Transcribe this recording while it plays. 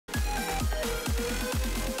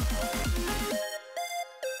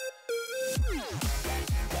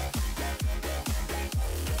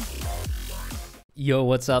Yo,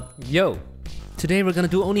 what's up? Yo! Today we're gonna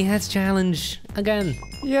do Only Heads challenge again.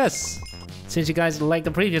 Yes! Since you guys liked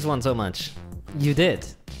the previous one so much. You did.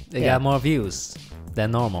 They Yeah. got more views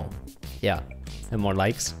than normal. Yeah. And more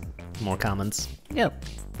likes, more comments. Yep.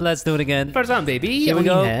 Let's do it again. First one, baby. Here we Only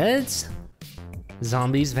go. Heads.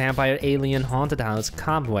 Zombies, vampire, alien, haunted house,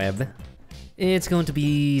 cobweb. It's going to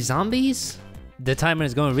be zombies? The timer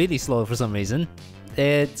is going really slow for some reason.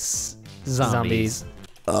 It's zombies.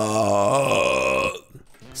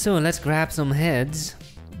 So let's grab some heads.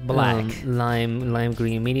 Black. Lime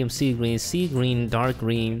green, medium sea green, dark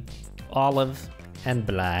green, olive, and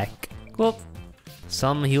black. Cool.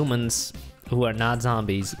 Some humans who are not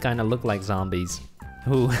zombies kind of look like zombies.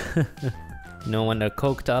 Who, you know, when they're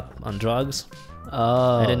coked up on drugs.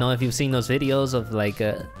 Oh. I don't know if you've seen those videos of like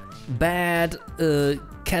a bad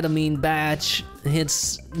ketamine batch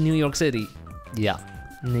hits New York City. Yeah.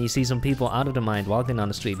 And then you see some people out of their mind walking on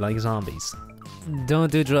the street like zombies.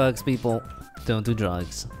 Don't do drugs, people. Don't do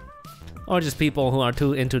drugs. Or just people who are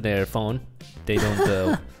too into their phone. They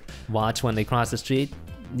don't watch when they cross the street.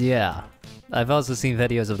 Yeah. I've also seen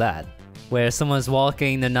videos of that. Where someone's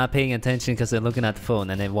walking, they're not paying attention because they're looking at the phone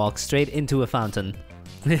and they walk straight into a fountain.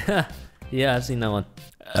 Yeah, I've seen that one.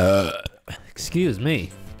 Excuse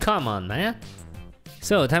me. Come on, man.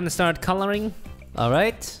 So, time to start coloring.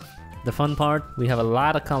 Alright. The fun part, we have a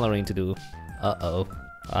lot of coloring to do. Uh-oh.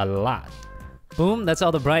 A lot. Boom, that's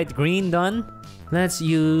all the bright green done. Let's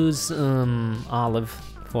use olive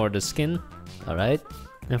for the skin. Alright.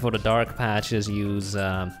 And for the dark patches, use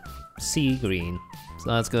sea green. So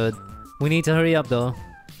that's good. We need to hurry up though.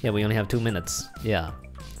 Yeah, we only have 2 minutes. Yeah.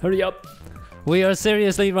 Hurry up. We are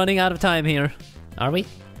seriously running out of time here. Are we?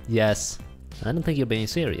 Yes. I don't think you're being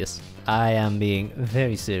serious. I am being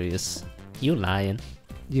very serious. You lying.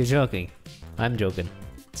 You're joking. I'm joking.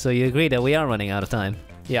 So you agree that we are running out of time?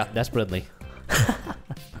 Yeah, desperately.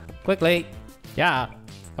 Quickly. Yeah,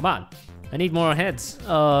 come on. I need more heads.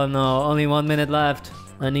 Oh no, only 1 minute left.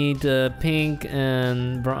 I need pink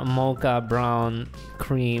and mocha brown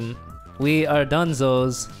cream. We are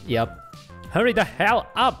donezos. Yep. Hurry the hell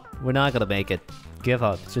up! We're not gonna make it. Give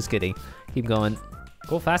up. Just kidding. Keep going.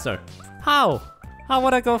 Go faster. How? How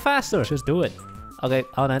would I go faster? Just do it. Okay,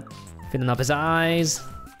 on it. Filling up his eyes.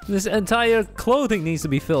 This entire clothing needs to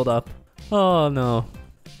be filled up. Oh no.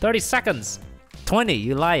 30 seconds. 20,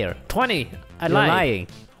 you liar. 20. I You're lied. lying.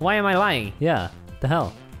 Why am I lying? Yeah, the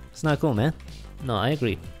hell. It's not cool, man. No, I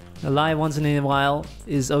agree. A lie once in a while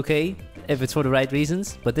is okay if it's for the right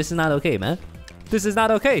reasons, but this is not okay, man. This is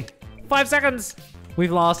not okay. 5 seconds.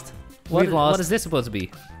 We've lost. What We've lost. is this supposed to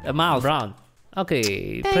be? A mouth. Brown.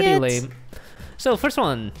 Okay, Dang pretty it. lame. So first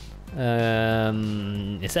one.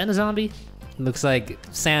 Is that a zombie? Looks like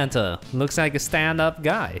Santa. Looks like a stand-up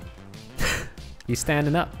guy. He's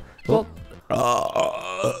standing up. Well,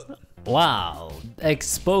 wow.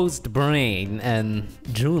 Exposed brain and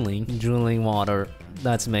drooling water.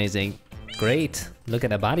 That's amazing. Great. Look at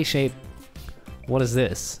the body shape. What is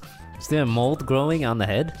this? Is there a mold growing on the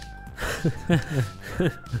head?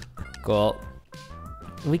 Cool.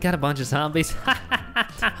 We got a bunch of zombies.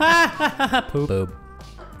 Poop. Boop.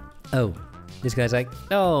 Oh. This guy's like,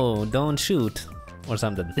 oh, don't shoot. Or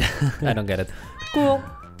something. I don't get it. Cool.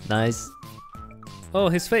 Nice. Oh,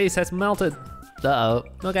 his face has melted. Uh-oh.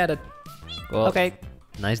 Look at it. Cool. Okay.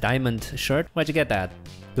 Nice diamond shirt. Where'd you get that?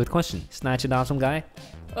 Good question. Snatch it off some guy?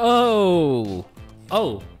 Oh.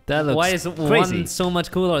 Oh. That looks Why is crazy. one so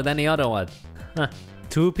much cooler than the other one? Huh.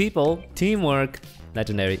 2 people. Teamwork.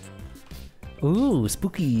 Legendary. Ooh,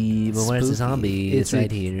 spooky. But where's the Spooky. zombie? It's It's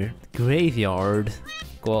right a- here. Graveyard.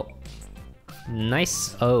 Cool.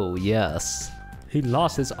 Nice. Oh, yes. He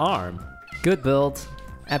lost his arm. Good build.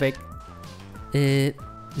 Epic.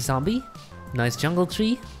 Zombie? Nice jungle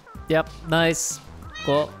tree. Yep, nice.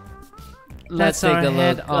 Cool. Let's That's our take a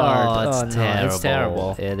head look. art. Oh, Oh, it's no, terrible. it's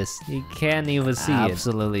terrible. It is You can't even see it.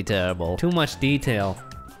 absolutely terrible. Too much detail.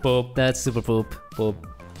 Boop. That's super poop. Boop.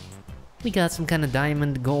 We got some kind of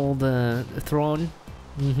diamond gold throne.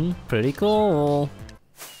 Mm-hmm. Pretty cool.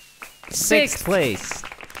 6th place.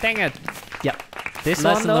 Dang it. Yep. This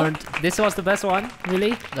Lesson one though? learned. This was the best one?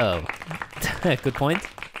 Really? Oh. Good point.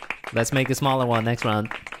 Let's make a smaller one next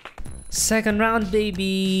round. Second round,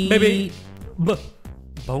 baby. Baby.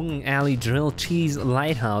 Bowling alley, drill, cheese,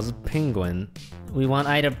 lighthouse, penguin. We want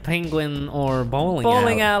either penguin or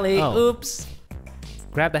bowling alley. Oh. Oops.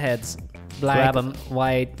 Grab the heads. Black, Grab 'em.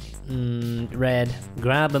 white, red.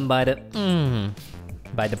 Grab him by the...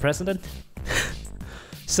 By the president?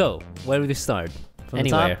 So, where do we start? From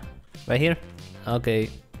Anywhere. the top? Right here? Okay.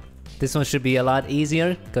 This one should be a lot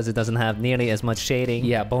easier because it doesn't have nearly as much shading.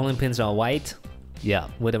 Yeah, bowling pins are white Yeah.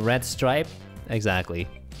 with a red stripe. exactly.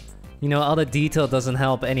 You know, all the detail doesn't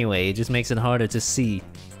help anyway. It just makes it harder to see.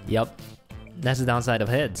 Yep. That's the downside of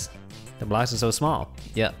heads. The blocks are so small.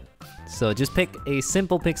 Yep. So just pick a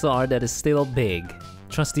simple pixel art that is still big.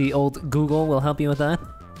 Trusty old Google will help you with that.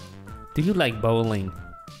 Do you like bowling?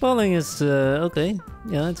 Bowling is okay.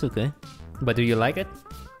 Yeah, it's okay. But do you like it?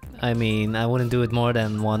 I mean, I wouldn't do it more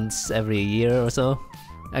than once every year or so.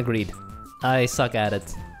 Agreed. I suck at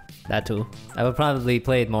it. That too. I would probably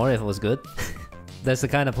play it more if it was good. That's the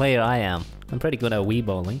kind of player I am. I'm pretty good at Wii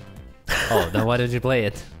bowling. Oh, then why did you play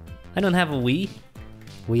it? I don't have a Wii.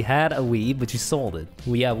 We had a Wii, but you sold it.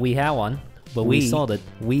 We had one, but we sold it.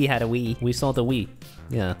 We had a Wii. We sold the Wii.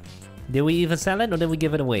 Yeah. Did we even sell it or did we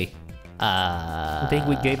give it away? I think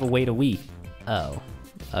we gave away the Wii. Oh.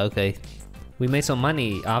 Okay. We made some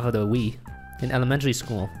money off of the Wii in elementary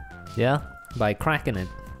school. Yeah? By cracking it.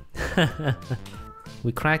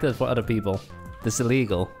 We cracked it for other people. This is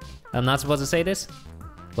illegal. I'm not supposed to say this?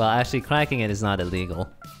 Well, actually, cracking it is not illegal.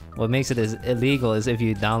 What makes it illegal is if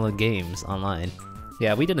you download games online.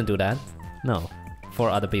 Yeah, we didn't do that. No. For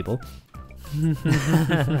other people.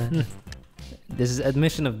 This is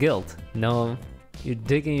admission of guilt. No. You're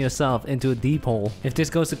digging yourself into a deep hole. If this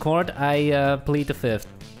goes to court, I plead the fifth.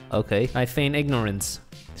 Okay. I feign ignorance.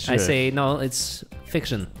 Sure. I say, no, it's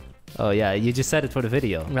fiction. Oh yeah, you just said it for the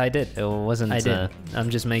video. I did. It wasn't... I did. I'm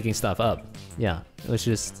just making stuff up. Yeah, it was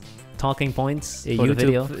just talking points A for the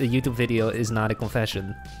video. A YouTube video is not a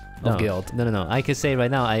confession of guilt. No. I could say right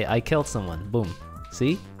now, I killed someone. Boom.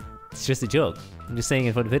 See? It's just a joke. I'm just saying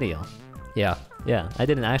it for the video. Yeah. Yeah, I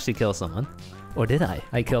didn't actually kill someone. Or did I?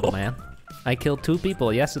 I killed a man. I killed 2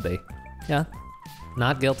 people yesterday. Yeah.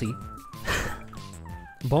 Not guilty.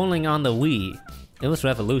 Bowling on the Wii. It was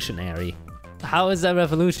revolutionary. How is that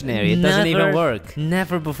revolutionary? It doesn't even work.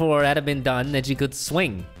 Never before had it been done that you could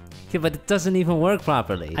swing. Yeah, but it doesn't even work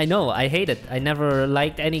properly. I know, I hate it. I never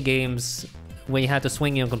liked any games where you had to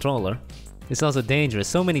swing your controller. It's also dangerous.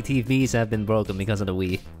 So many TVs have been broken because of the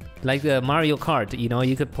Wii. Like the Mario Kart, you know,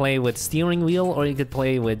 you could play with steering wheel or you could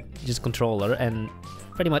play with just controller, and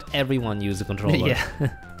pretty much everyone used a controller.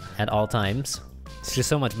 Yeah. At all times. It's just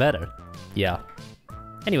so much better. Yeah.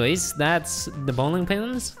 Anyways, that's the bowling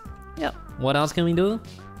pins. Yep. What else can we do?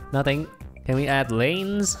 Nothing. Can we add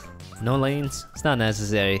lanes? No lanes. It's not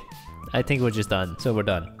necessary. I think we're just done. So we're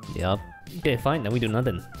done. Yep. Okay, fine. Then we do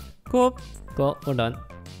nothing. Cool. Cool. We're done.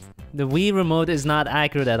 The Wii remote is not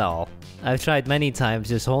accurate at all. I've tried many times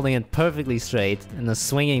just holding it perfectly straight and then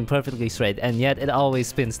swinging perfectly straight, and yet it always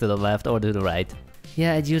spins to the left or to the right.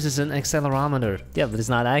 Yeah, it uses an accelerometer. Yeah, but it's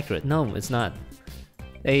not accurate. No, it's not.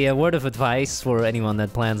 A word of advice for anyone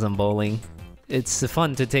that plans on bowling. It's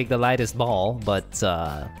fun to take the lightest ball, but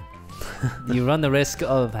you run the risk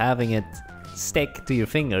of having it stick to your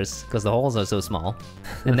fingers because the holes are so small.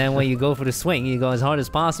 And then when you go for the swing, you go as hard as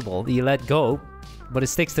possible. You let go, but it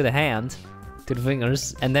sticks to the hand, to the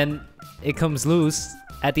fingers, and then it comes loose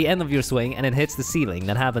at the end of your swing and it hits the ceiling.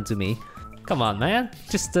 That happened to me. Come on, man.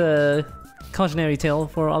 Just a cautionary tale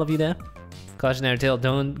for all of you there. Cautionary tale,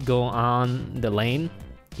 don't go on the lane.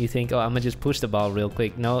 You think, oh, I'm gonna just push the ball real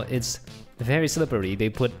quick. No, it's very slippery. They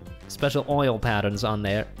put special oil patterns on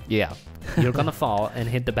there. Yeah. You're gonna fall and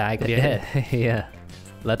hit the back of your head. Yeah.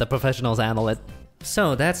 Let the professionals handle it.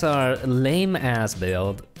 So that's our lame ass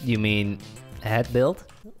build. You mean head build?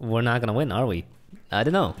 We're not gonna win, are we? I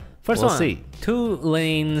don't know. First we'll one. See. 2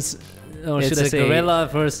 lanes. Or it's should I say a gorilla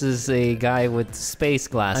versus a guy with space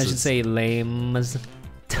glasses. I should say lames.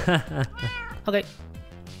 Okay.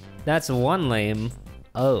 That's 1 lame.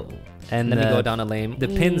 Oh. And let me go down a lame. The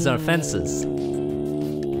pins are fences.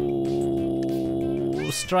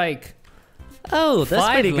 Ooh, strike. Oh, that's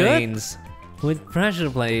 5 pretty good. lanes with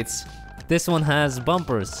pressure plates. This one has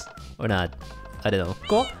bumpers. Or not. I don't know.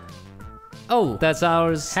 Cool. Oh, That's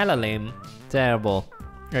ours. hella lame. Terrible.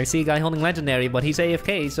 I see a guy holding legendary, but he's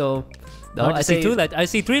AFK, so... Oh, I see 3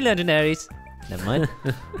 legendaries. Never mind.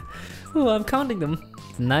 Oh, I'm counting them.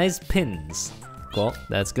 Nice pins. Cool.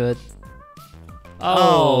 That's good.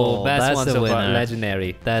 Oh, best that's one the so far. winner.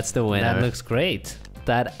 Legendary. That's the winner. That looks great.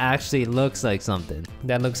 That actually looks like something.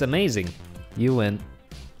 That looks amazing. You win.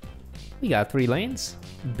 We got 3 lanes.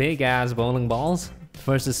 Big ass bowling balls.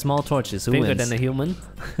 Versus small torches. Who Bigger wins? than a human.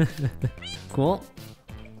 Cool.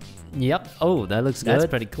 Yep. Oh, that looks good. That's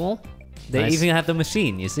pretty cool. They Nice. even have the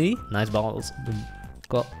machine, you see? Nice balls.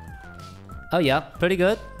 Cool. Oh yeah, pretty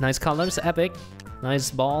good. Nice colors, epic.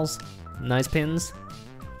 Nice balls, nice pins.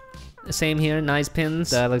 Same here, nice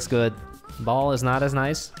pins. That looks good. Ball is not as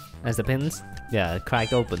nice as the pins. Yeah, it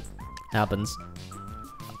cracked open. Happens.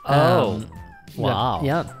 Oh. Wow.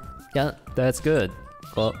 Yeah. Yeah. That's good.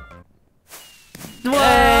 Cool. What?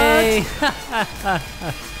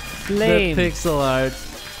 Lame. The pixel art.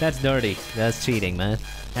 That's dirty. That's cheating, man.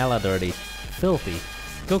 Hella dirty. Filthy.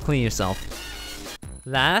 Go clean yourself.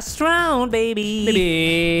 Last round, baby.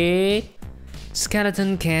 Baby.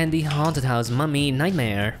 Skeleton, candy, haunted house, mummy,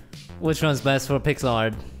 nightmare. Which one's best for pixel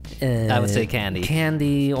art? I would say candy.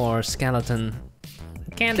 Candy or skeleton.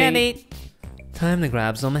 Candy. Time to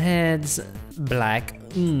grab some heads. Black.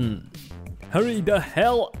 Hurry the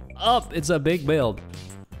hell up. It's a big build.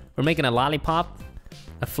 We're making a lollipop.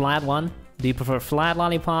 A flat one. Do you prefer flat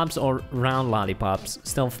lollipops or round lollipops?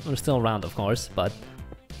 Still round, of course, but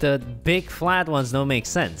The big flat ones don't make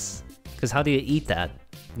sense. Because how do you eat that?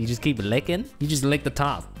 You just keep licking? you just lick the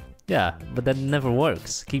top. Yeah, but that never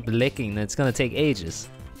works. Keep licking, it's gonna take ages.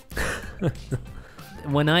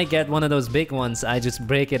 When I get one of those big ones, I just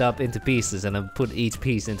break it up into pieces and I put each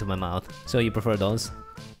piece into my mouth. So you prefer those?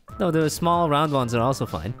 No, the small round ones are also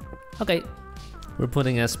fine. Okay. We're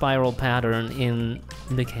putting a spiral pattern in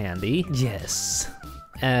the candy. Yes.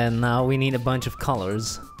 And now we need a bunch of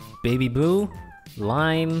colors. Baby blue,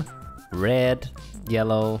 lime, red,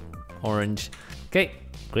 yellow, orange. Okay.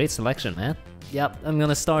 Great selection, man. Yep, I'm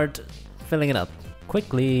gonna start filling it up.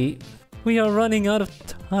 Quickly. We are running out of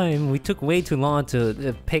time. We took way too long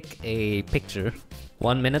to pick a picture.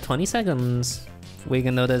 1 minute, 20 seconds. We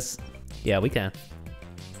can notice. Yeah, we can.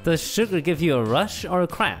 Does sugar give you a rush or a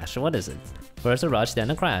crash? What is it? First a rush,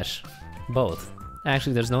 then a crash. Both.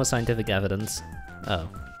 Actually, there's no scientific evidence. Oh.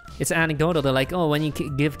 It's anecdotal. They're like, oh, when you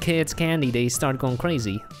give kids candy, they start going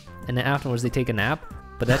crazy. And then afterwards they take a nap.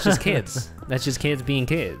 But that's just kids. That's just kids being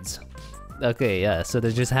kids. Okay, yeah, so they're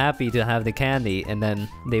just happy to have the candy and then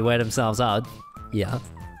they wear themselves out. Yeah.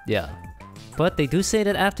 Yeah. But they do say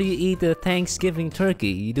that after you eat the Thanksgiving turkey,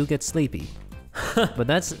 you do get sleepy. But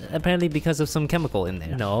that's apparently because of some chemical in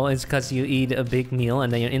there. No, it's because you eat a big meal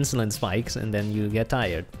and then your insulin spikes and then you get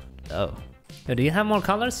tired. Oh. Do you have more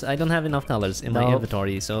colors? I don't have enough colors in my No.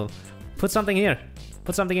 inventory, so put something here.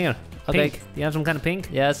 Put something here. Okay. Pink. Do you have some kind of pink?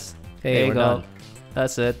 Yes. Okay, There you we're go. done.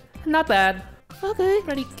 That's it. Not bad. Okay.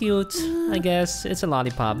 Pretty cute, I guess. It's a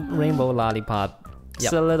lollipop. Rainbow lollipop.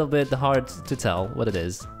 It's a little bit hard to tell what it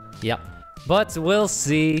is. Yep. But we'll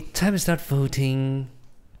see. Time to start voting.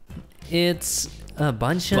 It's a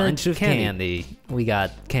bunch Of candy. We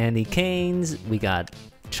got candy canes, we got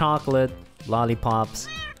chocolate, lollipops.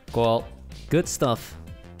 Cool. Good stuff.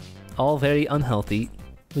 All very unhealthy.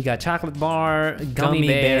 We got chocolate bar, gummy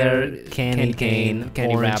bear, candy cane,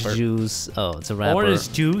 candy orange wrapper. juice. Oh, it's a wrapper.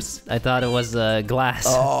 Orange juice. I thought it was glass.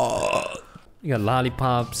 Oh. We got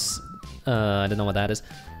lollipops. I don't know what that is.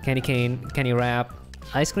 Candy cane, candy wrap,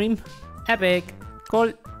 Ice cream? epic.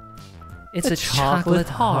 Cool. It's a chocolate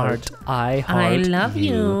heart. I heart love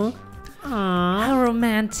you. How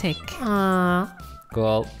romantic.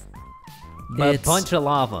 Cool. A It's bunch of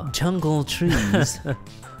lava. jungle trees.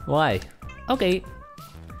 Why? Okay.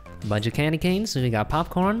 Bunch of candy canes. So we got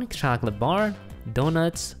popcorn, chocolate bar,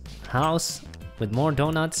 donuts, house with more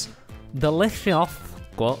donuts. Delicious.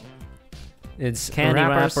 Cool. It's Candy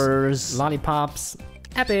wrappers. lollipops.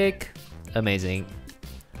 Epic. Amazing.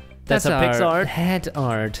 That's a our pixel art? head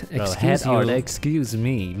art. Oh, Excuse head you. art. Excuse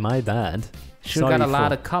me. My bad. Sure got a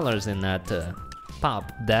lot of colors in that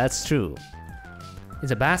pop. That's true.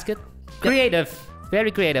 It's a basket. Creative.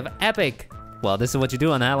 Very creative. Epic. Well, this is what you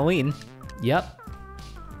do on Halloween. Yep.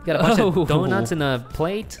 Got a bunch Oh. of donuts in a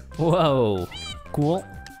plate. Whoa. Cool.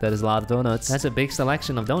 That is a lot of donuts. That's a big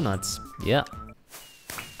selection of donuts. yeah.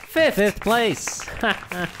 Fifth place.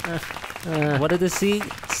 What did the C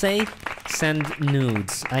say? Send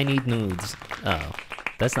nudes. I need nudes. Oh,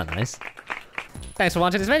 that's not nice. Thanks for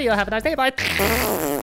watching this video. Have a nice day. Bye.